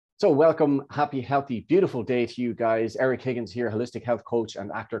So welcome, happy, healthy, beautiful day to you guys. Eric Higgins here, holistic health coach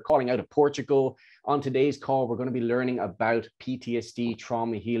and actor, calling out of Portugal. On today's call, we're going to be learning about PTSD,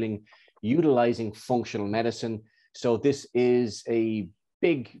 trauma healing, utilizing functional medicine. So this is a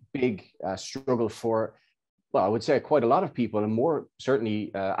big struggle for, well, I would say quite a lot of people, and more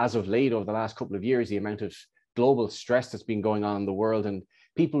certainly as of late over the last couple of years, the amount of global stress that's been going on in the world. And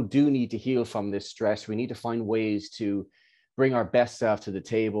people do need to heal from this stress. We need to find ways to bring our best self to the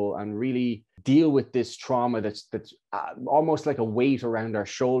table and really deal with this trauma that's almost like a weight around our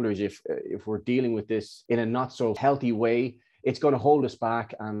shoulders. If we're dealing with this in a not so healthy way, it's going to hold us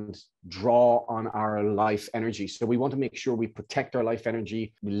back and draw on our life energy. So we want to make sure we protect our life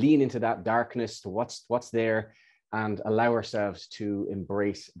energy, we lean into that darkness, to what's there, and allow ourselves to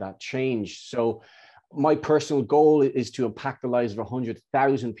embrace that change. So my personal goal is to impact the lives of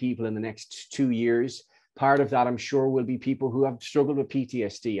 100,000 people in the next 2 years. Part of that, I'm sure, will be people who have struggled with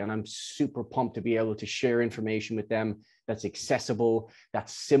PTSD, and I'm super pumped to be able to share information with them that's accessible,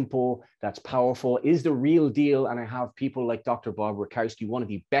 that's simple, that's powerful, is the real deal. And I have people like Dr. Bob Rakowski, one of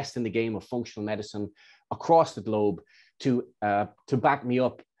the best in the game of functional medicine across the globe, to back me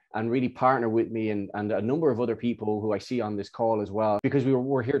up and really partner with me, and a number of other people who I see on this call as well, because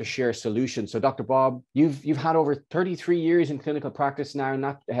we're here to share solutions. So Dr. Bob, you've had over 33 years in clinical practice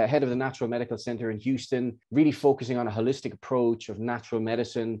now, head of the Natural Medical Center in Houston, really focusing on a holistic approach of natural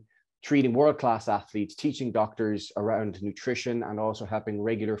medicine, treating world-class athletes, teaching doctors around nutrition, and also helping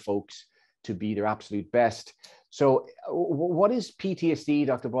regular folks to be their absolute best. So what is PTSD,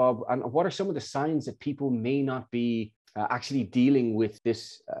 Dr. Bob, and what are some of the signs that people may not be actually dealing with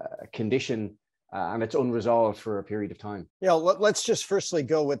this condition and it's unresolved for a period of time? Let's just firstly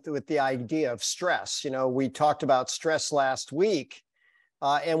go with the idea of stress. We talked about stress last week,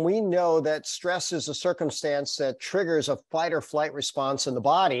 and we know that stress is a circumstance that triggers a fight or flight response in the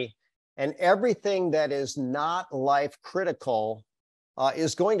body, and everything that is not life critical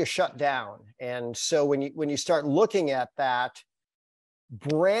is going to shut down. And so when you start looking at that,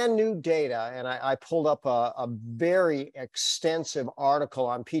 brand new data, and I pulled up a very extensive article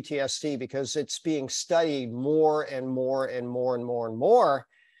on PTSD because it's being studied more and more and more and more and more.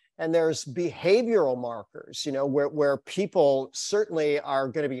 And there's behavioral markers, where people certainly are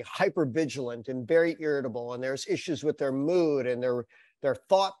going to be hypervigilant and very irritable, and there's issues with their mood and their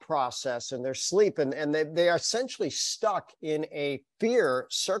thought process and their sleep, and they are essentially stuck in a fear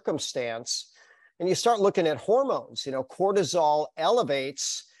circumstance. And you start looking at hormones, cortisol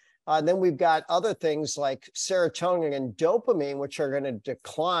elevates. Then we've got other things like serotonin and dopamine, which are going to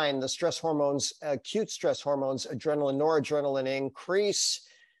decline. The stress hormones, acute stress hormones, adrenaline, noradrenaline increase.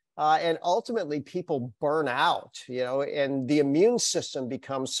 And ultimately, people burn out, and the immune system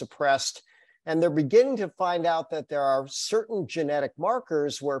becomes suppressed. And they're beginning to find out that there are certain genetic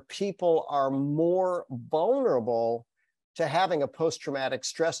markers where people are more vulnerable to having a post-traumatic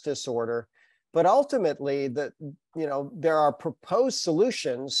stress disorder. But ultimately, there are proposed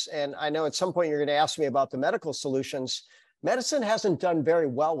solutions, and I know at some point you're going to ask me about the medical solutions. Medicine hasn't done very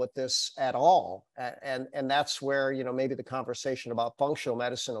well with this at all, and that's where maybe the conversation about functional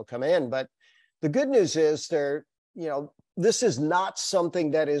medicine will come in. But the good news is this is not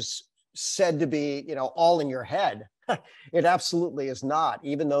something that is said to be all in your head. It absolutely is not.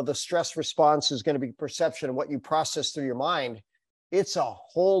 Even though the stress response is going to be perception of what you process through your mind, it's a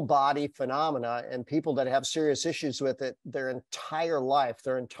whole body phenomena, and people that have serious issues with it, their entire life,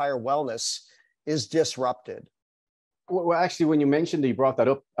 their entire wellness is disrupted. Well, actually, when you mentioned that, you brought that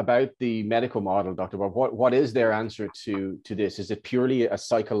up about the medical model, Dr. Bob, what is their answer to this? Is it purely a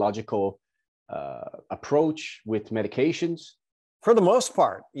psychological approach with medications? For the most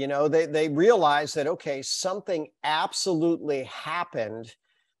part, they realize that, okay, something absolutely happened,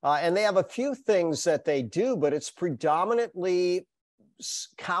 and they have a few things that they do, but it's predominantly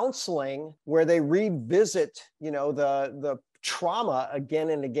counseling where they revisit, the trauma again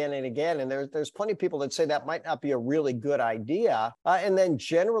and again and again. And there's plenty of people that say that might not be a really good idea. And then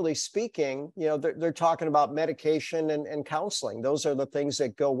generally speaking, they're talking about medication and counseling. Those are the things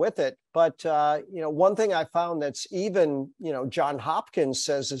that go with it. But, one thing I found that's even, John Hopkins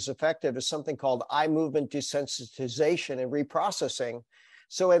says is effective is something called eye movement desensitization and reprocessing.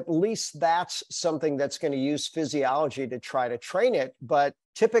 So at least that's something that's going to use physiology to try to train it. But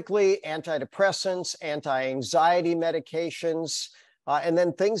typically antidepressants, anti-anxiety medications, and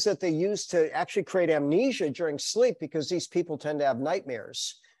then things that they use to actually create amnesia during sleep, because these people tend to have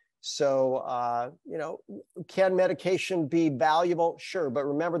nightmares. So, can medication be valuable? Sure. But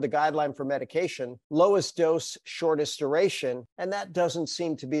remember the guideline for medication, lowest dose, shortest duration. And that doesn't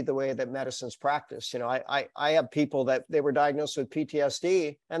seem to be the way that medicine's practiced. I have people that they were diagnosed with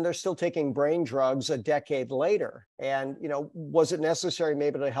PTSD and they're still taking brain drugs a decade later. And, was it necessary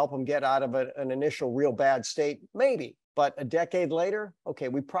maybe to help them get out of an initial real bad state? Maybe. But a decade later, okay,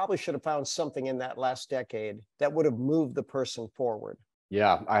 we probably should have found something in that last decade that would have moved the person forward.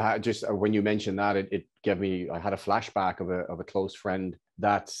 Yeah, I had just when you mentioned that, it gave me, I had a flashback of a close friend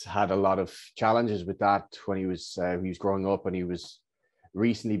that had a lot of challenges with that when he was growing up, and he was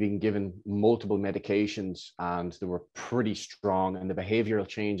recently being given multiple medications, and they were pretty strong, and the behavioral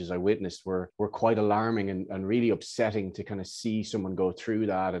changes I witnessed were quite alarming and really upsetting to kind of see someone go through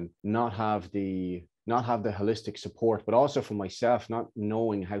that and not have the holistic support, but also for myself, not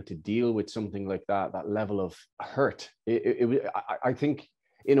knowing how to deal with something like that level of hurt. I think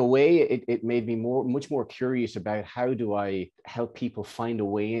in a way it made me much more curious about how do I help people find a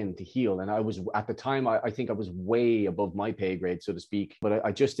way in to heal. And I was at the time, I think I was way above my pay grade, so to speak, but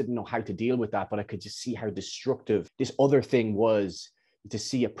I just didn't know how to deal with that. But I could just see how destructive this other thing was, to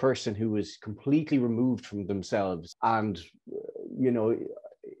see a person who was completely removed from themselves. And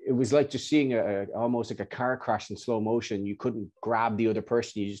it was like just seeing almost like a car crash in slow motion. You couldn't grab the other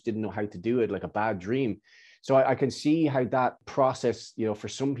person. You just didn't know how to do it, like a bad dream. So I can see how that process, for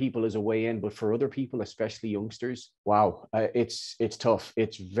some people is a way in, but for other people, especially youngsters, wow, it's tough.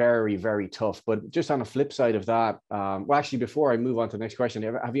 It's very, very tough. But just on the flip side of that, well, actually, before I move on to the next question,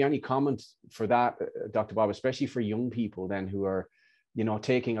 have you any comments for that, Dr. Bob, especially for young people then who are,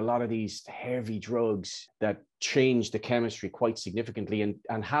 taking a lot of these heavy drugs that change the chemistry quite significantly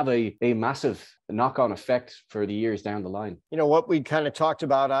and have a massive knock-on effect for the years down the line? What we kind of talked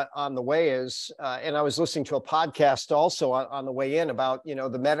about on the way is, and I was listening to a podcast also on the way in about, the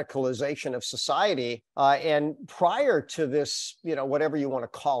medicalization of society. And prior to this, whatever you want to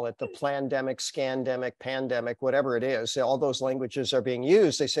call it, the plandemic, scandemic, pandemic, whatever it is, all those languages are being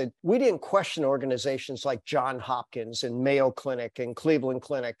used. They said, we didn't question organizations like Johns Hopkins and Mayo Clinic and Cleveland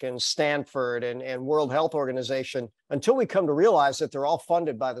Clinic and Stanford and World Health Organization until we come to realize that they're all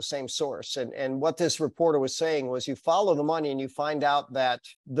funded by the same source. And what this reporter was saying was, you follow the money and you find out that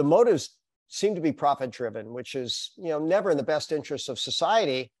the motives seem to be profit driven, which is, never in the best interest of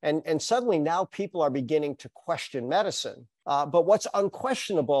society. And suddenly now people are beginning to question medicine. But what's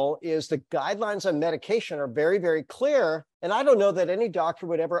unquestionable is the guidelines on medication are very, very clear. And I don't know that any doctor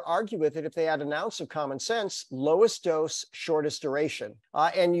would ever argue with it if they had an ounce of common sense. Lowest dose, shortest duration.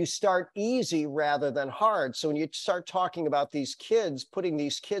 And you start easy rather than hard. So when you start talking about these kids, putting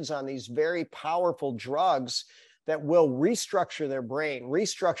these kids on these very powerful drugs that will restructure their brain,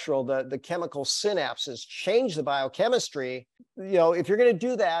 restructure the chemical synapses, change the biochemistry. If you're going to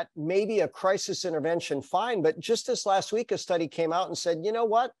do that, maybe a crisis intervention, fine. But just this last week, a study came out and said, you know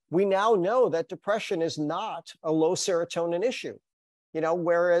what? We now know that depression is not a low serotonin issue.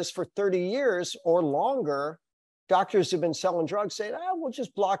 Whereas for 30 years or longer, doctors have been selling drugs saying, we'll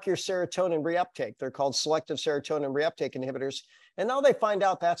just block your serotonin reuptake. They're called selective serotonin reuptake inhibitors. And now they find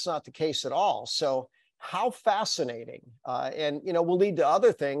out that's not the case at all. So how fascinating. And, will lead to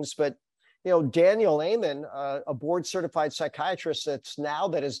other things, but, Daniel Amen, a board certified psychiatrist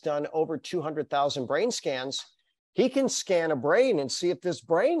that has done over 200,000 brain scans, he can scan a brain and see if this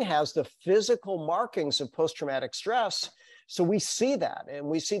brain has the physical markings of post-traumatic stress. So we see that, and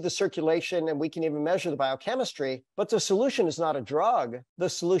we see the circulation, and we can even measure the biochemistry, but the solution is not a drug. The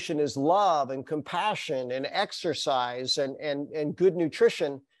solution is love and compassion and exercise and good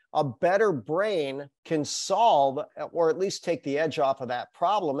nutrition. A better brain can solve or at least take the edge off of that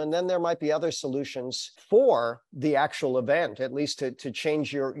problem. And then there might be other solutions for the actual event, at least to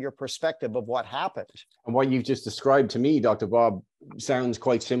change your perspective of what happened. And what you've just described to me, Dr. Bob, sounds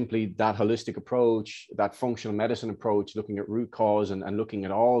quite simply that holistic approach, that functional medicine approach, looking at root cause and looking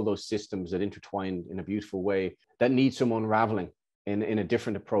at all those systems that intertwine in a beautiful way that need some unraveling in a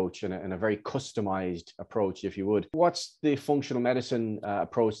different approach and a very customized approach, if you would. What's the functional medicine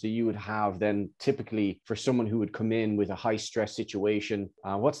approach that you would have then typically for someone who would come in with a high stress situation?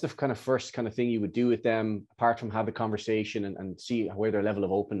 What's the kind of first kind of thing you would do with them, apart from have the conversation and see where their level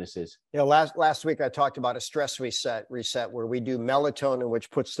of openness is? Last week I talked about a stress reset where we do melatonin,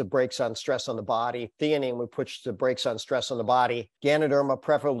 which puts the brakes on stress on the body, theanine, which puts the brakes on stress on the body, Ganoderma,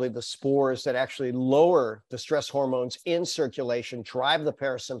 preferably the spores that actually lower the stress hormones in circulation, function, drive the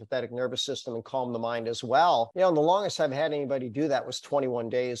parasympathetic nervous system, and calm the mind as well. And the longest I've had anybody do that was 21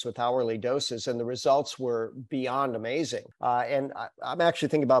 days with hourly doses, and the results were beyond amazing. I'm actually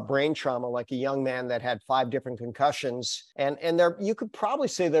thinking about brain trauma, like a young man that had 5 different concussions, and there you could probably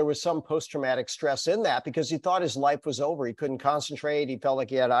say there was some post-traumatic stress in that, because he thought his life was over. He couldn't concentrate. He felt like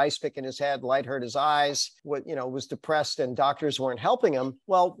he had an ice pick in his head, light hurt his eyes, was depressed, and doctors weren't helping him.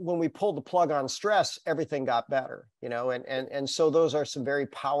 Well, when we pulled the plug on stress, everything got better, and so those are some very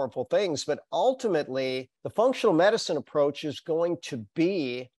powerful things. But ultimately, the functional medicine approach is going to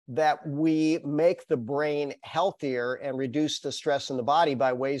be that we make the brain healthier and reduce the stress in the body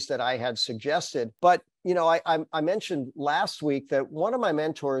by ways that I had suggested. But I mentioned last week that one of my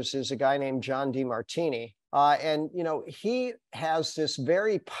mentors is a guy named John DeMartini. He has this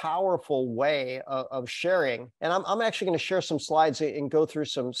very powerful way of sharing. And I'm actually going to share some slides and go through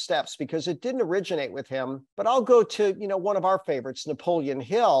some steps, because it didn't originate with him. But I'll go to, one of our favorites, Napoleon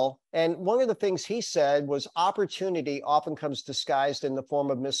Hill. And one of the things he said was opportunity often comes disguised in the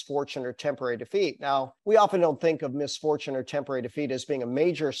form of misfortune or temporary defeat. Now, we often don't think of misfortune or temporary defeat as being a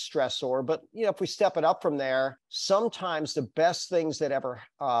major stressor, but if we step it up from there, sometimes the best things that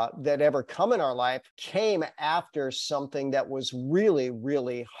ever come in our life came after something that was really,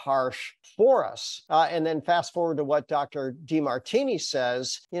 really harsh for us. And then fast forward to what Dr. DeMartini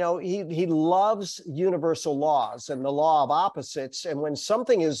says, he loves universal laws and the law of opposites. And when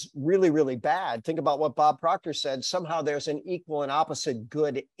something is really, really bad, think about what Bob Proctor said, somehow there's an equal and opposite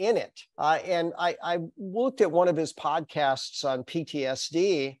good in it. And I looked at one of his podcasts on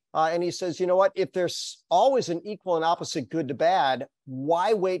PTSD, and he says, if there's always an equal and opposite good to bad,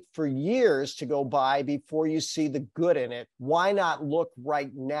 why wait for years to go by before you see the good in it? Why not look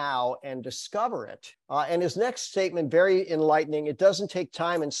right now and discover it? And his next statement, very enlightening. It doesn't take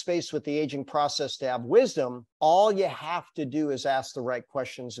time and space with the aging process to have wisdom. All you have to do is ask the right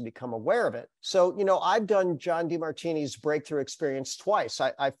questions and become aware of it. So, I've done John DeMartini's breakthrough experience twice.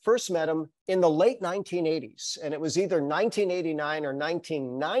 I first met him in the late 1980s, and it was either 1989 or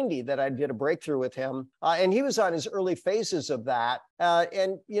 1990 that I did a breakthrough with him. And he was on his early phases of that.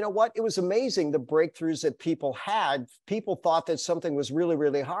 And you know what? It was amazing, the breakthroughs that people had. People thought that something was really,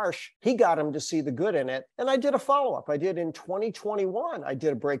 really harsh. He got them to see the good in it. And I did a follow-up. I did in 2021. I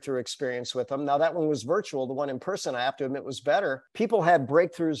did a breakthrough experience with him. Now, that one was virtual. The one in person, I have to admit, was better. People had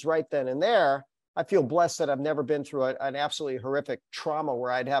breakthroughs right then and there. I feel blessed that I've never been through an absolutely horrific trauma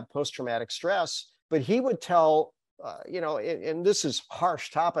where I'd have post-traumatic stress. But he would tell, and this is harsh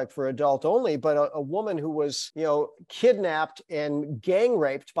topic for adult only, but a woman who was, kidnapped and gang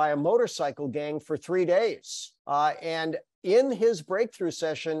raped by a motorcycle gang for 3 days. And in his breakthrough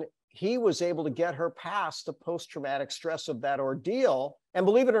session, he was able to get her past the post-traumatic stress of that ordeal. And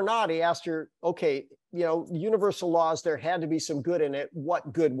believe it or not, he asked her, okay, universal laws, there had to be some good in it.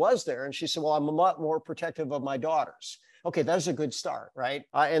 What good was there? And she said, well, I'm a lot more protective of my daughters. Okay, that's a good start, right?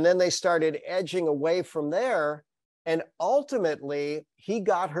 And then they started edging away from there. And ultimately, he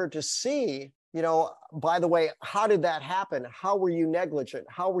got her to see, by the way, how did that happen? How were you negligent?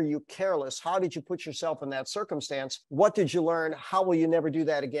 How were you careless? How did you put yourself in that circumstance? What did you learn? How will you never do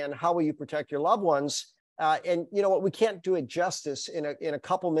that again? How will you protect your loved ones? And you know what? We can't do it justice in a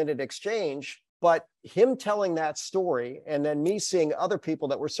couple-minute exchange. But him telling that story and then me seeing other people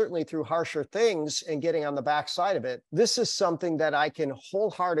that were certainly through harsher things and getting on the backside of it, this is something that I can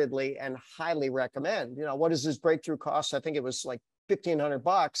wholeheartedly and highly recommend. What does this breakthrough cost? I think it was like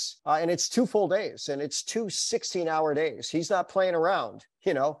 $1,500, and it's 2 full days, and it's 2 16-hour days. He's not playing around.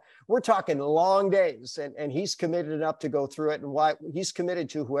 We're talking long days, and he's committed enough to go through it. And why he's committed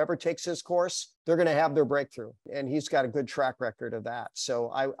to whoever takes his course, they're going to have their breakthrough, and he's got a good track record of that. So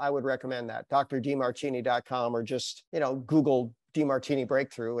I would recommend that. drdemartini.com, or just Google DeMartini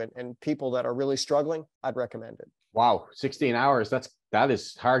breakthrough, and people that are really struggling, I'd recommend it. Wow, 16 hours. That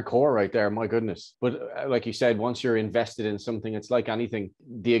is hardcore right there. My goodness. But like you said, once you're invested in something, it's like anything.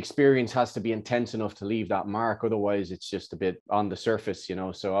 The experience has to be intense enough to leave that mark. Otherwise, it's just a bit on the surface,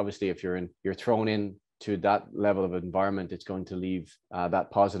 So obviously, if you're thrown in to that level of environment, it's going to leave that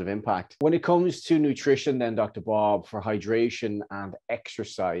positive impact. When it comes to nutrition, then, Dr. Bob, for hydration and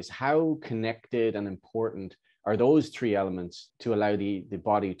exercise, how connected and important are those 3 elements to allow the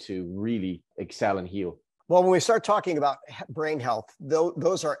body to really excel and heal? Well, when we start talking about brain health,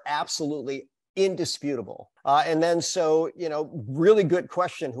 those are absolutely indisputable. And then, so, really good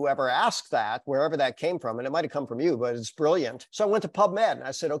question, whoever asked that, wherever that came from, and it might have come from you, but it's brilliant. So I went to PubMed and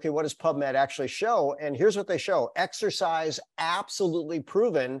I said, okay, what does PubMed actually show? And here's what they show. Exercise absolutely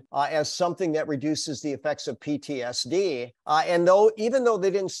proven as something that reduces the effects of PTSD. And even though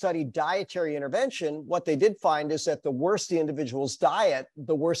they didn't study dietary intervention, what they did find is that the worse the individual's diet,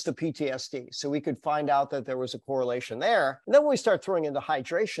 the worse the PTSD. So we could find out that there was a correlation there. And then when we start throwing into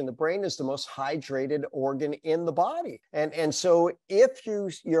hydration, the brain is the most hydrated organ in the body. And so if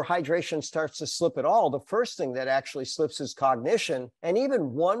your hydration starts to slip at all, the first thing that actually slips is cognition. And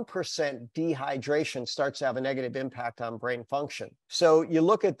even 1% dehydration starts to have a negative impact on brain function. So you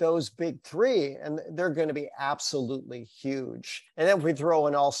look at those big three, and they're going to be absolutely huge. And then we throw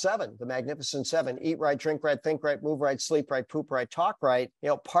in all seven, the magnificent seven: eat right, drink right, think right, move right, sleep right, poop right, talk right.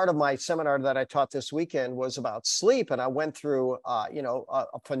 Part of my seminar that I taught this weekend was about sleep. And I went through,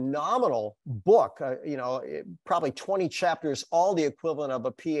 a phenomenal book, probably 20 chapters, all the equivalent of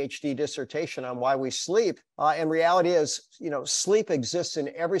a PhD dissertation on why we sleep. And reality is, sleep exists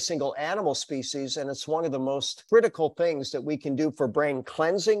in every single animal species, and it's one of the most critical things that we can do for brain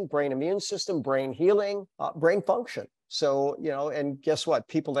cleansing, brain immune system, brain healing, brain function. So, and guess what?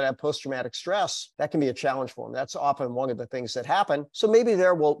 People that have post-traumatic stress, that can be a challenge for them. That's often one of the things that happen. So maybe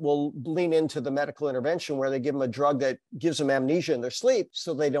there we'll lean into the medical intervention where they give them a drug that gives them amnesia in their sleep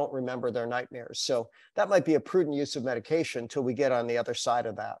so they don't remember their nightmares. So that might be a prudent use of medication until we get on the other side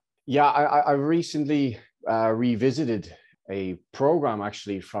of that. Yeah, I recently revisited a program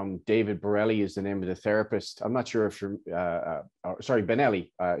actually from David Borelli is the name of the therapist. I'm not sure if you're,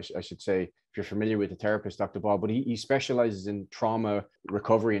 Benelli, I should say, if you're familiar with the therapist, Dr. Bob, but he specializes in trauma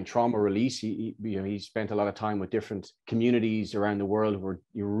recovery and trauma release. He spent a lot of time with different communities around the world where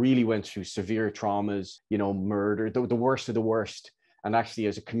you really went through severe traumas, murder, the worst of the worst. And actually,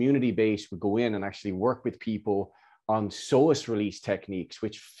 as a community base, would go in and actually work with people on psoas release techniques,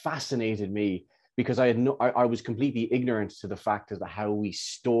 which fascinated me because I was completely ignorant to the fact of how we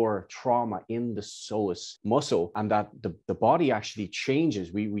store trauma in the psoas muscle, and that the body actually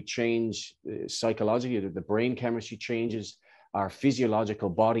changes. We change psychologically, the brain chemistry changes, our physiological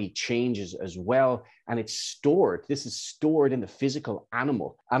body changes as well, and it's stored. This is stored in the physical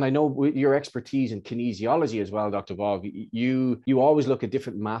animal. And I know with your expertise in kinesiology as well, Dr. Bob, you always look at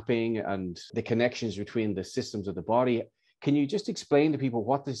different mapping and the connections between the systems of the body. Can you just explain to people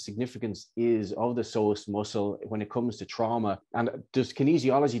what the significance is of the psoas muscle when it comes to trauma? And does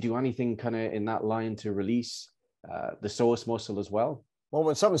kinesiology do anything kind of in that line to release the psoas muscle as well? Well,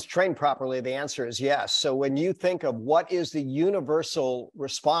 when someone's trained properly, the answer is yes. So when you think of what is the universal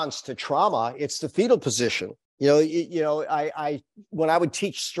response to trauma, it's the fetal position. I when I would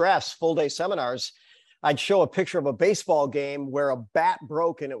teach stress full day seminars, I'd show a picture of a baseball game where a bat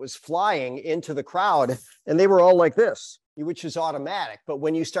broke and it was flying into the crowd, and they were all like this, which is automatic. But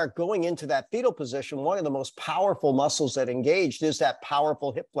when you start going into that fetal position, one of the most powerful muscles that engaged is that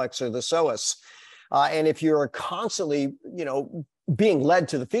powerful hip flexor, the psoas. And if you're constantly, being led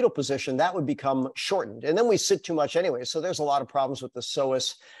to the fetal position, that would become shortened. And then we sit too much anyway. So there's a lot of problems with the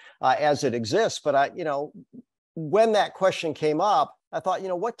psoas as it exists. But, when that question came up, I thought,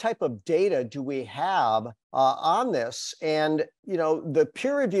 what type of data do we have on this? And, the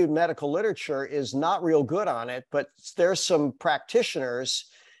peer-reviewed medical literature is not real good on it, but there's some practitioners,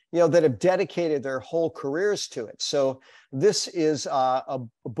 that have dedicated their whole careers to it. So this is a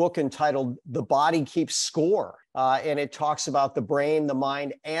book entitled The Body Keeps Score. And it talks about the brain, the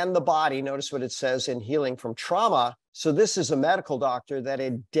mind, and the body. Notice what it says in Healing from Trauma. So this is a medical doctor that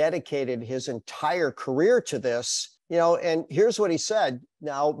had dedicated his entire career to this. And here's what he said.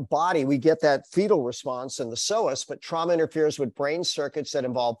 Now, body, we get that fetal response in the psoas, but trauma interferes with brain circuits that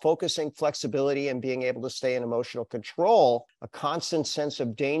involve focusing, flexibility, and being able to stay in emotional control. A constant sense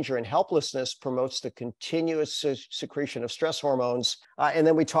of danger and helplessness promotes the continuous secretion of stress hormones. And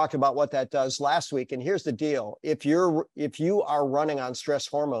then we talked about what that does last week. And here's the deal. If you are running on stress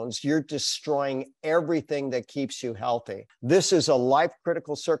hormones, you're destroying everything that keeps you healthy. This is a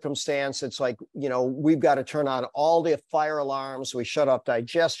life-critical circumstance. It's like, we've got to turn on all the fire alarms. We shut off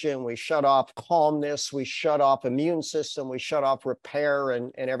digestion, we shut off calmness, we shut off immune system, we shut off repair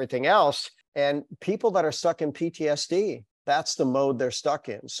and everything else. And people that are stuck in PTSD, that's the mode they're stuck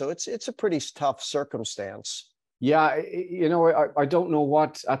in. So it's a pretty tough circumstance. Yeah, I don't know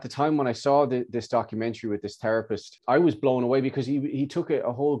what, at the time when I saw this documentary with this therapist, I was blown away because he took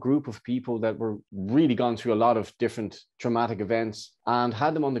a whole group of people that were really gone through a lot of different traumatic events and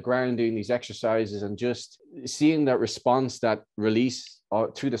had them on the ground doing these exercises and just seeing that response, that release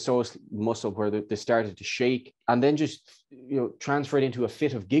through the psoas muscle where they started to shake, and then just transferred into a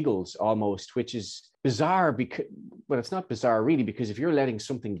fit of giggles almost, which is bizarre because, well, it's not bizarre really, because if you're letting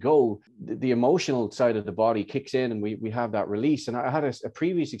something go, the emotional side of the body kicks in and we have that release. And I had a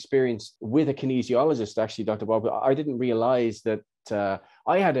previous experience with a kinesiologist, actually, Dr. Bob. I didn't realize that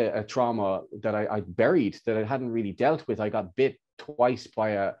I had a trauma that I buried, that I hadn't really dealt with. I got bit twice by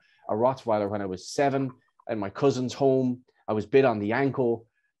a Rottweiler when I was 7 at my cousin's home. I was bit on the ankle.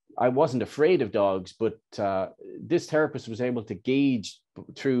 I wasn't afraid of dogs, but this therapist was able to gauge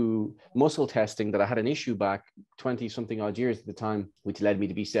through muscle testing that I had an issue back 20 something odd years at the time, which led me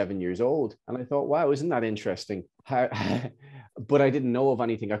to be 7 years old. And I thought, wow, isn't that interesting? But I didn't know of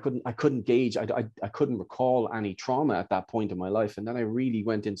anything. I couldn't gauge. I couldn't recall any trauma at that point in my life. And then I really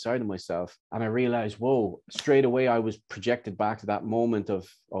went inside of myself and I realized, whoa, straight away I was projected back to that moment of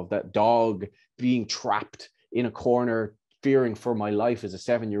that dog being trapped in a corner, fearing for my life as a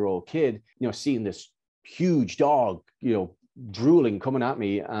 7-year-old kid, seeing this huge dog, drooling, coming at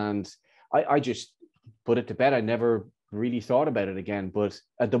me. And I just put it to bed. I never really thought about it again. But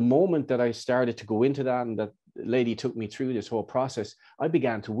at the moment that I started to go into that, and that lady took me through this whole process, I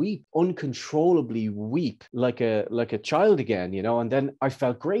began to weep, uncontrollably weep, like a child again, and then I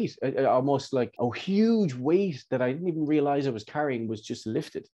felt great. Almost like a huge weight that I didn't even realize I was carrying was just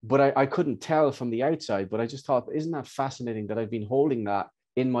lifted. But I couldn't tell from the outside, but I just thought, isn't that fascinating that I've been holding that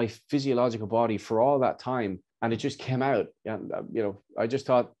in my physiological body for all that time? And it just came out. And, I just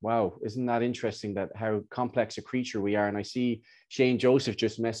thought, wow, isn't that interesting that how complex a creature we are? And I see Shane Joseph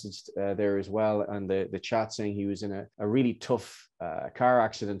just messaged there as well, and the chat saying he was in a really tough car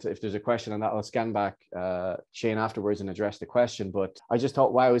accident. If there's a question on that, I'll scan back Shane afterwards and address the question. But I just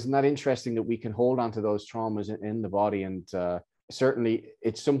thought, wow, isn't that interesting that we can hold on to those traumas in the body? And certainly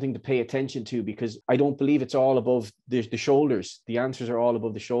it's something to pay attention to, because I don't believe it's all above the shoulders. The answers are all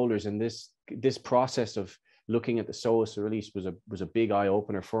above the shoulders. And this process of looking at the psoas release was a big eye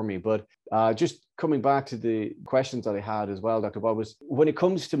opener for me. But just coming back to the questions that I had as well, Dr. Bob, was when it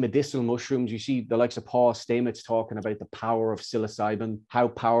comes to medicinal mushrooms, you see the likes of Paul Stamets talking about the power of psilocybin, how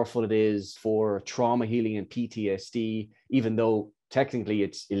powerful it is for trauma healing and PTSD, even though technically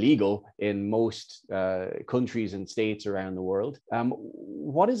it's illegal in most countries and states around the world.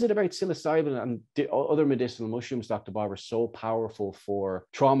 What is it about psilocybin and the other medicinal mushrooms, Dr. Bob, are so powerful for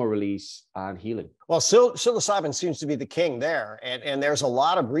trauma release and healing? Well, psilocybin seems to be the king there. And there's a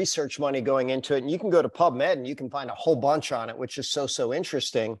lot of research money going into it. And you can go to PubMed and you can find a whole bunch on it, which is so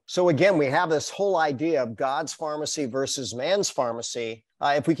interesting. So again, we have this whole idea of God's pharmacy versus man's pharmacy,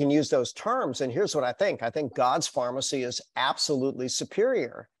 if we can use those terms. And here's what I think. I think God's pharmacy is absolutely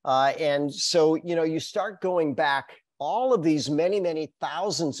superior. And so, you start going back all of these many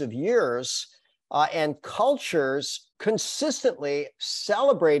thousands of years, and cultures consistently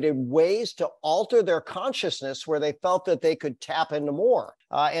celebrated ways to alter their consciousness where they felt that they could tap into more.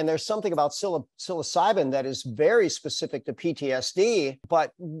 And there's something about psilocybin that is very specific to PTSD,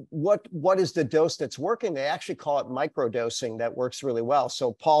 but what is the dose that's working? They actually call it microdosing that works really well.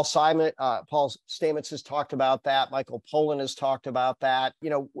 So Paul Stamets has talked about that. Michael Pollan has talked about that.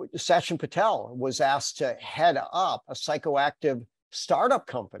 Sachin Patel was asked to head up a psychoactive startup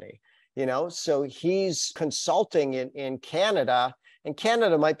company. So he's consulting in Canada, and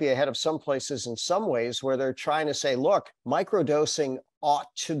Canada might be ahead of some places in some ways where they're trying to say, look, microdosing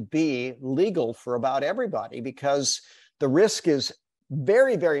ought to be legal for about everybody because the risk is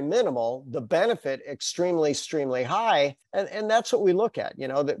very minimal, the benefit extremely high. And that's what we look at.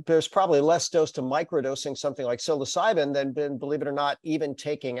 There's probably less dose to microdosing something like psilocybin than, believe it or not, even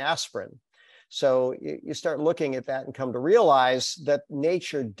taking aspirin. So you start looking at that and come to realize that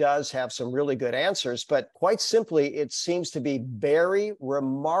nature does have some really good answers, but quite simply, it seems to be very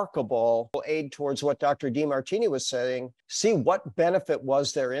remarkable aid towards what Dr. DeMartini was saying. See what benefit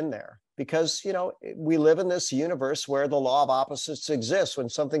was there in there? Because, we live in this universe where the law of opposites exists. When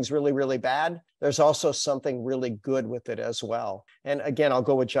something's really bad, there's also something really good with it as well. And again, I'll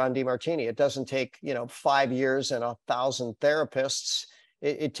go with John DeMartini. It doesn't take, 5 years and 1,000 therapists.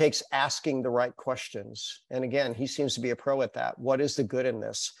 It takes asking the right questions. And again, he seems to be a pro at that. What is the good in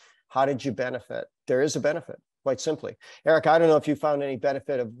this? How did you benefit? There is a benefit, quite simply. Eric, I don't know if you found any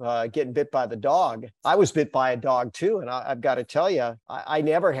benefit of getting bit by the dog. I was bit by a dog too. And I've got to tell you, I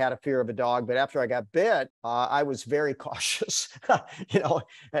never had a fear of a dog, but after I got bit, I was very cautious,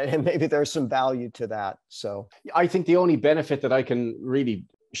 and maybe there's some value to that. So I think the only benefit that I can really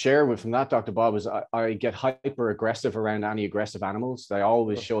share with from that, Dr. Bob, is I get hyper aggressive around any aggressive animals. They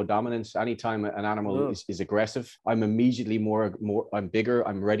always show dominance. Anytime an animal is aggressive, I'm immediately more, I'm bigger,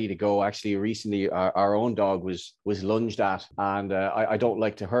 I'm ready to go. Actually, recently our own dog was lunged at, and I don't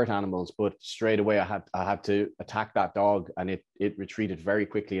like to hurt animals, but straight away I had to attack that dog, and it retreated very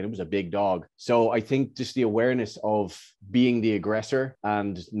quickly, and it was a big dog. So I think just the awareness of being the aggressor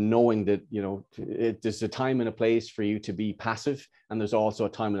and knowing that, you know, there's a time and a place for you to be passive, and there's also a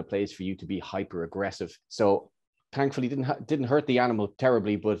time and a place for you to be hyper aggressive. So thankfully didn't hurt the animal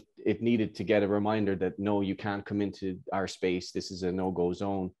terribly, but it needed to get a reminder that no, you can't come into our space. This is a no-go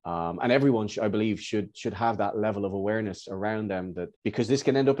zone. And everyone, I believe, should have that level of awareness around them, that because this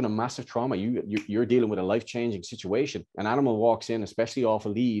can end up in a massive trauma. You're dealing with a life-changing situation. An animal walks in, especially off a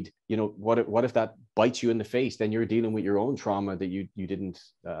lead. You know, what if that bites you in the face? Then you're dealing with your own trauma that you didn't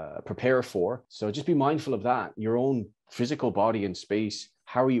prepare for. So just be mindful of that. Your own physical body and space.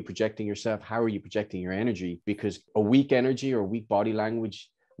 How are you projecting yourself? How are you projecting your energy? Because a weak energy or weak body language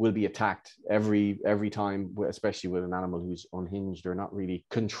will be attacked every time, especially with an animal who's unhinged or not really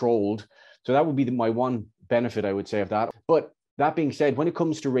controlled. So that would be my one benefit, I would say, of that. But that being said, when it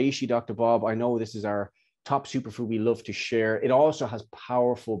comes to reishi, Dr. Bob, I know this is our top superfood we love to share. It also has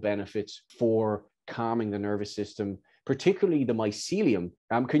powerful benefits for calming the nervous system, particularly the mycelium.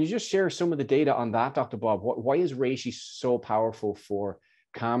 Can you just share some of the data on that, Dr. Bob? Why is reishi so powerful for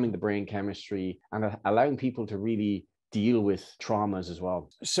calming the brain chemistry and allowing people to really deal with traumas as well?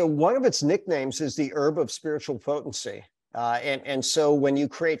 So one of its nicknames is the herb of spiritual potency. And so when you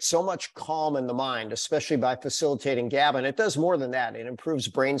create so much calm in the mind, especially by facilitating GABA, and it does more than that, it improves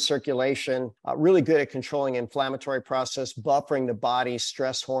brain circulation, really good at controlling inflammatory process, buffering the body,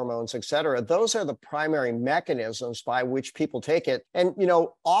 stress hormones, et cetera. Those are the primary mechanisms by which people take it. And, you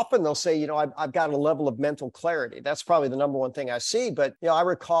know, often they'll say, you know, I've got a level of mental clarity. That's probably the number one thing I see. But, you know, I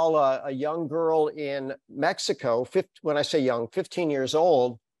recall a young girl in Mexico, when I say young, 15 years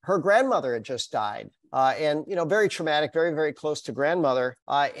old, her grandmother had just died. And, you know, very traumatic, very, very close to grandmother.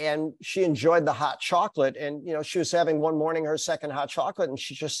 And she enjoyed the hot chocolate. And, you know, she was having one morning her second hot chocolate, and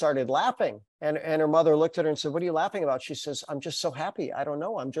she just started laughing. And her mother looked at her and said, "What are you laughing about?" She says, "I'm just so happy. I don't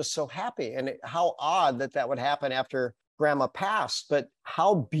know. I'm just so happy." And how odd that would happen after grandma passed, but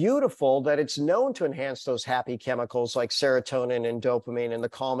how beautiful that it's known to enhance those happy chemicals like serotonin and dopamine and the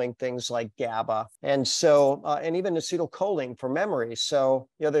calming things like GABA. And so, and even acetylcholine for memory. So,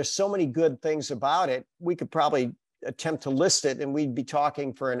 you know, there's so many good things about it. We could probably attempt to list it and we'd be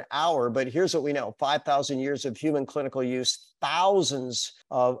talking for an hour, but here's what we know: 5,000 years of human clinical use, thousands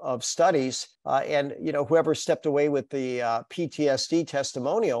of studies, and, you know, whoever stepped away with the PTSD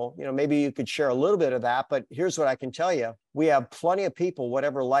testimonial, you know, maybe you could share a little bit of that, but here's what I can tell you. We have plenty of people,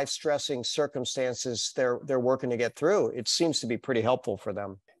 whatever life-stressing circumstances they're working to get through, it seems to be pretty helpful for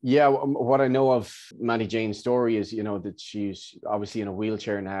them. Yeah, what I know of Maddie Jane's story is, you know, that she's obviously in a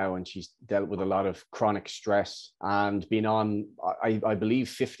wheelchair now, and she's dealt with a lot of chronic stress and been on, I believe,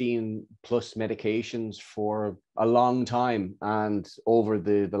 15 plus medications for a long time. And over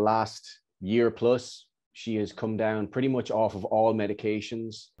the last year plus, she has come down pretty much off of all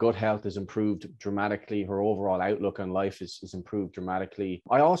medications. Gut health has improved dramatically. Her overall outlook on life is improved dramatically.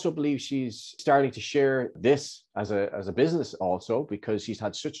 I also believe she's starting to share this as a business also, because she's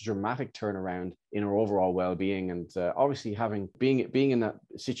had such a dramatic turnaround in her overall well-being. And obviously being in that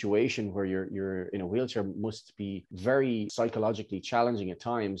situation where you're in a wheelchair must be very psychologically challenging at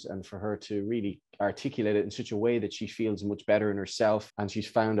times. And for her to really articulate it in such a way that she feels much better in herself, and she's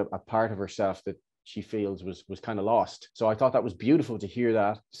found a part of herself that she feels was kind of lost. So I thought that was beautiful to hear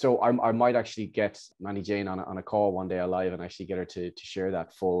that. So I might actually get Mandy Jane on a call one day alive and actually get her to share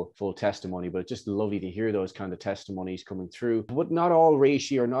that full testimony. But it's just lovely to hear those kind of testimonies coming through. But not all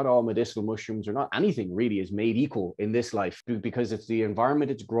reishi or not all medicinal mushrooms or not anything really is made equal in this life, because it's the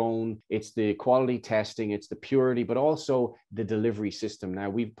environment it's grown, it's the quality testing, it's the purity, but also the delivery system. Now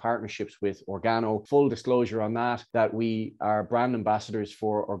we've partnerships with Organo, full disclosure on that we are brand ambassadors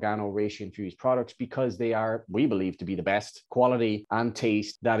for Organo reishi infused products, because they are, we believe, to be the best quality and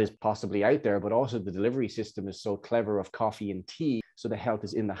taste that is possibly out there. But also the delivery system is so clever of coffee and tea, so the health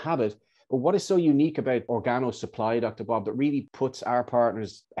is in the habit. But what is so unique about Organo's supply, Dr. Bob, that really puts our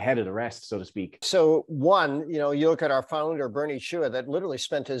partners ahead of the rest, so to speak? So one, you know, you look at our founder, Bernie Chua, that literally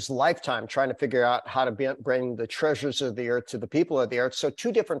spent his lifetime trying to figure out how to bring the treasures of the earth to the people of the earth. So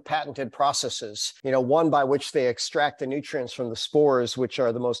two different patented processes, you know, one by which they extract the nutrients from the spores, which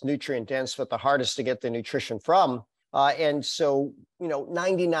are the most nutrient dense, but the hardest to get the nutrition from. And so, you know,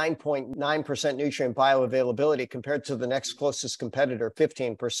 99.9% nutrient bioavailability compared to the next closest competitor,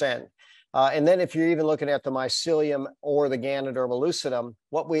 15%. And then if you're even looking at the mycelium or the Ganoderma lucidum,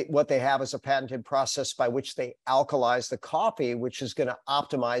 what they have is a patented process by which they alkalize the coffee, which is going to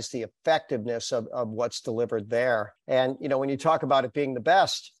optimize the effectiveness of what's delivered there. And, when you talk about it being the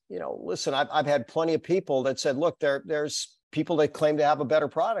best, listen, I've had plenty of people that said, look, there's people that claim to have a better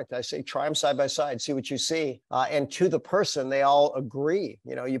product. I say, try them side by side, see what you see. And to the person, they all agree.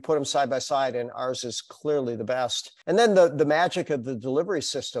 You put them side by side and ours is clearly the best. And then the magic of the delivery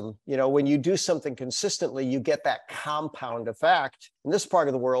system, when you do something consistently, you get that compound effect. In this part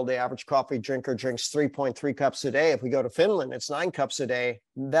of the world, the average coffee drinker drinks 3.3 cups a day. If we go to Finland, it's 9 cups a day.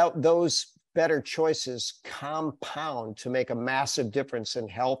 Those better choices compound to make a massive difference in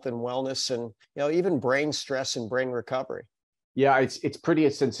health and wellness and, even brain stress and brain recovery. Yeah, it's pretty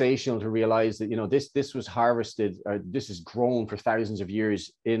sensational to realize that, this was harvested, this is grown for thousands of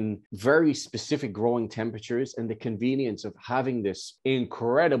years in very specific growing temperatures, and the convenience of having this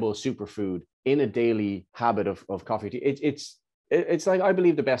incredible superfood in a daily habit of coffee. It's like, I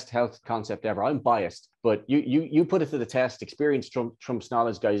believe, the best health concept ever. I'm biased, but you put it to the test. Experience trumps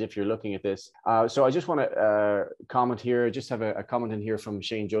knowledge, guys, if you're looking at this. So I just want to comment here, just have a comment in here from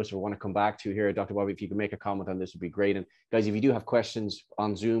Shane Joseph I want to come back to here. Dr. Bobby, if you can make a comment on this would be great. And guys, if you do have questions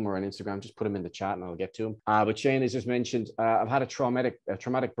on Zoom or on Instagram, just put them in the chat and I'll get to them. But Shane has just mentioned, I've had a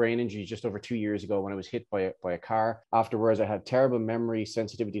traumatic brain injury just over 2 years ago when I was hit by a car. Afterwards, I had terrible memory,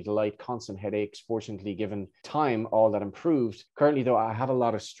 sensitivity to light, constant headaches. Fortunately, given time, all that improved. Currently, though, I have a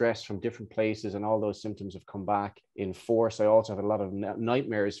lot of stress from different places and all those symptoms have come back in force. I also have a lot of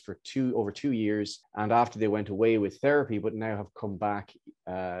nightmares for over 2 years, and after they went away with therapy, but now have come back,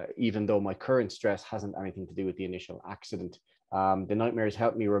 even though my current stress hasn't anything to do with the initial accident. The nightmares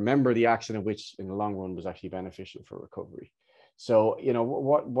helped me remember the accident, which in the long run was actually beneficial for recovery. So,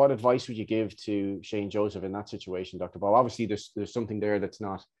 what advice would you give to Shane Joseph in that situation, Dr. Bob? Obviously, there's something there that's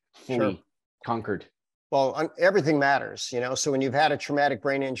not fully conquered. Well, everything matters, so when you've had a traumatic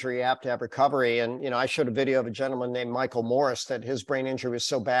brain injury, you have to have recovery. And, I showed a video of a gentleman named Michael Morris that his brain injury was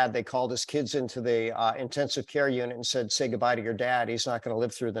so bad, they called his kids into the intensive care unit and said, say goodbye to your dad. He's not going to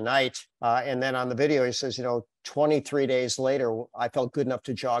live through the night. And then on the video, he says, 23 days later, I felt good enough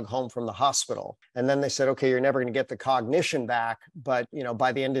to jog home from the hospital. And then they said, okay, you're never going to get the cognition back. But,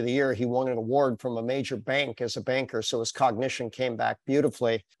 by the end of the year, he won an award from a major bank as a banker. So his cognition came back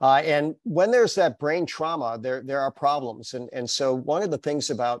beautifully. And when there's that brain trauma, there are problems. And so one of the things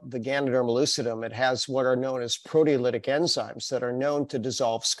about the Ganoderma lucidum, it has what are known as proteolytic enzymes that are known to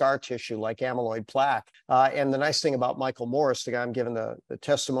dissolve scar tissue like amyloid plaque. And the nice thing about Michael Morris, the guy I'm giving the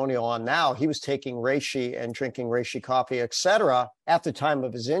testimonial on now, he was taking reishi and drinking reishi coffee, et cetera, at the time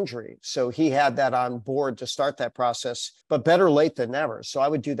of his injury. So he had that on board to start that process, but better late than never. So I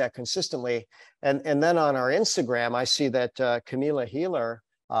would do that consistently. And then on our Instagram, I see that Camilla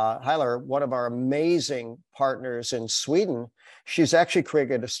Heiler, one of our amazing partners in Sweden, she's actually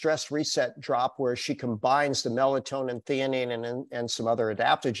created a stress reset drop where she combines the melatonin, theanine, and some other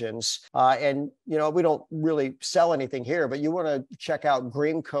adaptogens. And, we don't really sell anything here, but you want to check out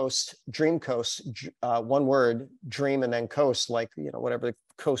Dream Coast, one word, dream and then coast, like, whatever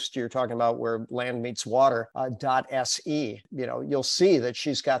coast you're talking about where land meets water, .se. You'll see that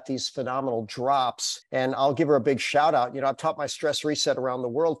she's got these phenomenal drops, and I'll give her a big shout out. I've taught my stress reset around the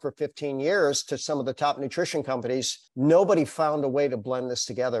world for 15 years to some of the top nutrition companies. Nobody found a way to blend this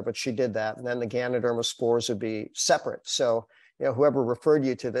together, but she did that. And then the Ganoderma spores would be separate. So, whoever referred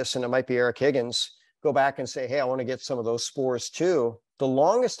you to this, and it might be Eric Higgins, go back and say, hey, I want to get some of those spores too. The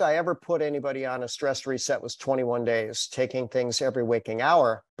longest I ever put anybody on a stress reset was 21 days, taking things every waking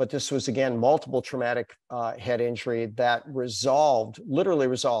hour. But this was, again, multiple traumatic head injury that literally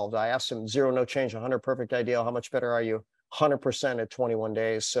resolved. I asked him, 0, no change, 100, perfect, ideal. How much better are you? 100% at 21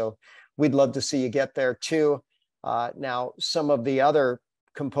 days. So we'd love to see you get there too. Now, some of the other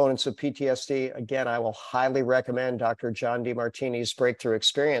components of PTSD, again, I will highly recommend Dr. John DeMartini's Breakthrough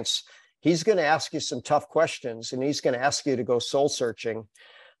Experience. He's going to ask you some tough questions, and he's going to ask you to go soul searching.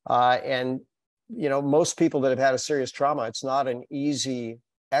 And, most people that have had a serious trauma, it's not an easy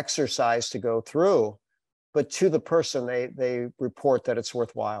exercise to go through, but to the person, they report that it's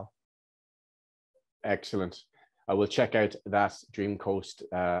worthwhile. Excellent. I will check out that Dream Coast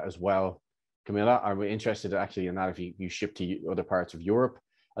as well. Camilla, are we interested actually in that if you ship to other parts of Europe?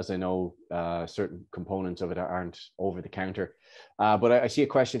 As I know, certain components of it aren't over the counter. But I see a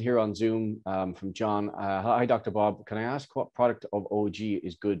question here on Zoom from John. Hi, Dr. Bob. Can I ask what product of OG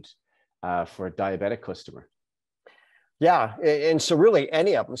is good for a diabetic customer? Yeah, and so really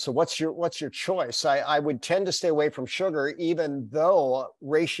any of them. So what's your choice? I would tend to stay away from sugar, even though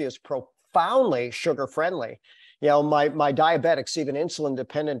reishi is profoundly sugar friendly. You know, my diabetics, even insulin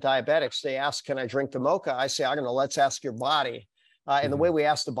dependent diabetics, they ask, can I drink the mocha? I say, I don't know, let's ask your body. And the way we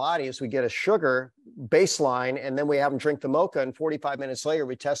ask the body is we get a sugar baseline, and then we have them drink the mocha, and 45 minutes later,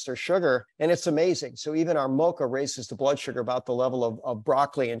 we test their sugar, and it's amazing. So even our mocha raises the blood sugar about the level of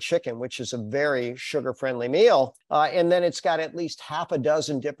broccoli and chicken, which is a very sugar-friendly meal. And then it's got at least half a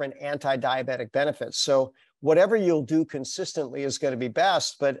dozen different anti-diabetic benefits. So whatever you'll do consistently is going to be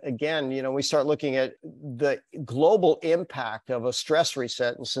best. But again, you know, we start looking at the global impact of a stress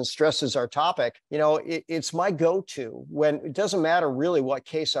reset. And since stress is our topic, you know, it's my go-to when it doesn't matter really what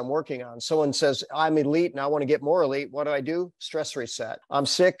case I'm working on. Someone says, I'm elite and I want to get more elite. What do? Stress reset. I'm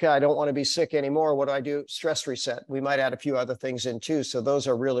sick. I don't want to be sick anymore. What do? Stress reset. We might add a few other things in too. So those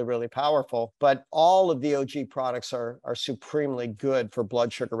are really, really powerful. But all of the OG products are supremely good for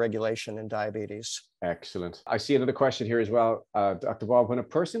blood sugar regulation and diabetes. Excellent. I see another question here as well, Dr. Bob. When a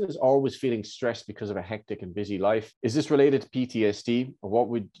person is always feeling stressed because of a hectic and busy life, is this related to PTSD? Or what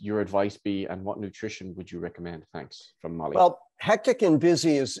would your advice be, and what nutrition would you recommend? Thanks, from Molly. Well, hectic and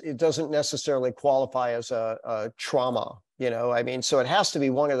busy it doesn't necessarily qualify as a trauma. You know, I mean, so it has to be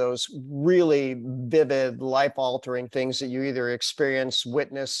one of those really vivid, life-altering things that you either experience,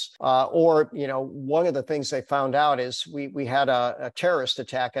 witness, or, you know, one of the things they found out is we had a terrorist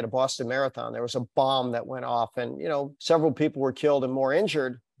attack at a Boston Marathon. There was a bomb that went off, and, you know, several people were killed and more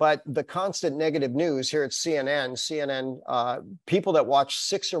injured. But the constant negative news here at CNN, people that watched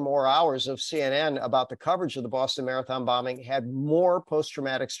 6 or more hours of CNN about the coverage of the Boston Marathon bombing had more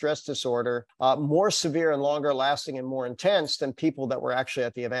post-traumatic stress disorder, more severe and longer lasting and more intense than people that were actually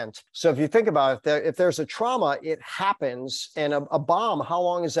at the event. So if you think about it, if there's a trauma, it happens. And a bomb, how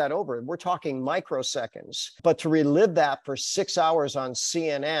long is that over? We're talking microseconds. But to relive that for 6 hours on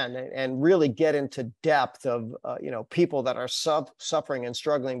CNN and really get into depth of, you know, people that are suffering and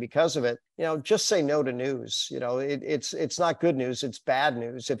struggling because of it, you know, just say no to news. You know, it's not good news, it's bad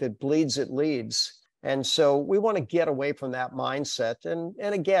news. If it bleeds, it leads. And so we want to get away from that mindset. And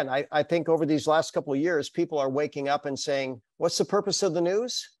again, I think over these last couple of years, people are waking up and saying, what's the purpose of the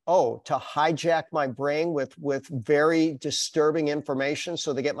news? Oh, to hijack my brain with very disturbing information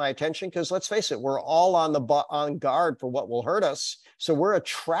so they get my attention. Because let's face it, we're all on guard for what will hurt us. So we're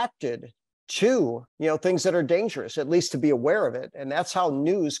attracted to, you know, things that are dangerous, at least to be aware of it. And that's how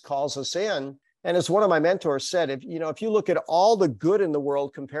news calls us in. And as one of my mentors said, if you look at all the good in the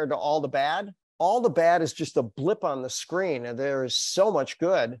world compared to all the bad is just a blip on the screen. And there is so much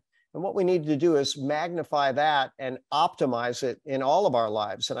good. And what we need to do is magnify that and optimize it in all of our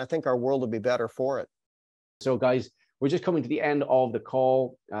lives. And I think our world will be better for it. So guys, we're just coming to the end of the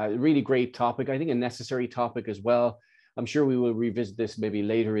call. Really great topic. I think a necessary topic as well. I'm sure we will revisit this maybe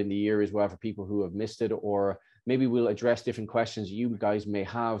later in the year as well for people who have missed it, or maybe we'll address different questions you guys may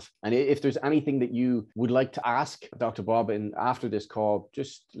have. And if there's anything that you would like to ask Dr. Bob and after this call,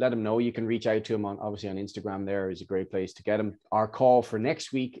 just let him know. You can reach out to him obviously on Instagram. There is a great place to get him. Our call for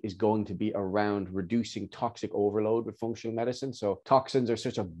next week is going to be around reducing toxic overload with functional medicine. So toxins are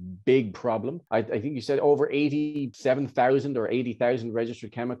such a big problem. I think you said over 87,000 or 80,000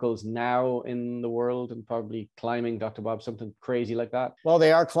 registered chemicals now in the world, and probably climbing, Dr. Bob, something crazy like that. Well,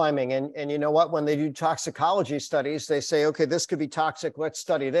 they are climbing. And you know what? When they do toxicology studies, they say, okay, this could be toxic, let's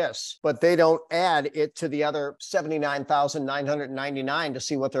study this. But they don't add it to the other 79,999 to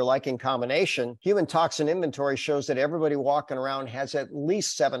see what they're like in combination. Human toxin inventory shows that everybody walking around has at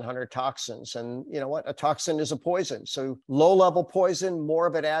least 700 toxins. And you know what? A toxin is a poison. So low-level poison, more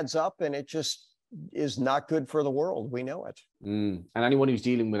of it adds up, and it just is not good for the world. We know it. And anyone who's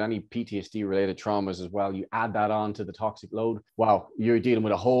dealing with any PTSD related traumas as well, you add that on to the toxic load. Wow, you're dealing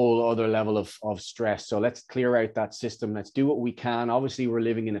with a whole other level of stress. So let's clear out that system. Let's do what we can. Obviously, we're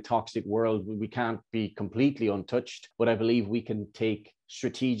living in a toxic world. We can't be completely untouched, but I believe we can take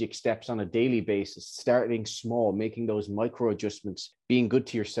strategic steps on a daily basis, starting small, making those micro adjustments, being good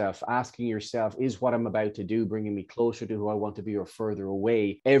to yourself, asking yourself, is what I'm about to do bringing me closer to who I want to be or further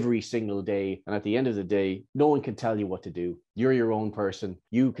away every single day? And at the end of the day, no one can tell you what to do. You're your own person.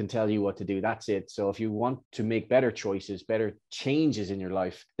 You can tell you what to do. That's it. So if you want to make better choices, better changes in your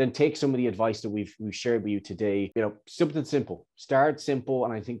life, then take some of the advice that we've shared with you today. You know, something simple. Start simple.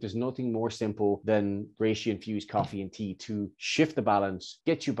 And I think there's nothing more simple than Reishi infused coffee and tea to shift the balance,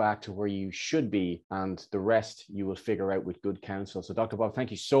 get you back to where you should be, and the rest you will figure out with good counsel. So Dr. Bob,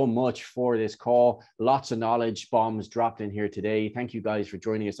 thank you so much for this call. Lots of knowledge bombs dropped in here today. Thank you guys for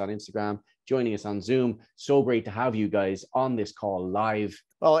joining us on Instagram, joining us on Zoom. So great to have you guys on this call live.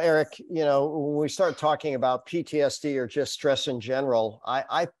 Well, Eric, when we start talking about PTSD or just stress in general,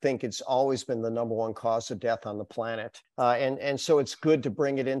 I think it's always been the number one cause of death on the planet. And so it's good to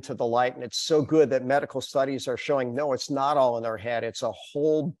bring it into the light. And it's so good that medical studies are showing, no, it's not all in our head. It's a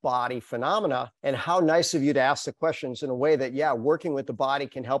whole body phenomena. And how nice of you to ask the questions in a way that, yeah, working with the body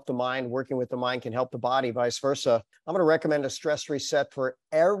can help the mind, working with the mind can help the body, vice versa. I'm going to recommend a stress reset for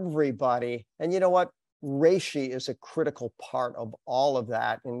everybody. And you know what? Reishi is a critical part of all of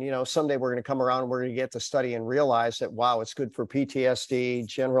that. And, someday we're going to come around and we're going to get to study and realize that, wow, it's good for PTSD,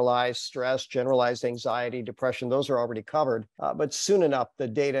 generalized stress, generalized anxiety, depression. Those are already covered. But soon enough, the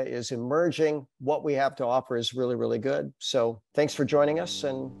data is emerging. What we have to offer is really, really good. So thanks for joining us,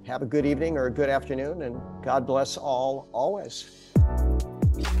 and have a good evening or a good afternoon. And God bless all always.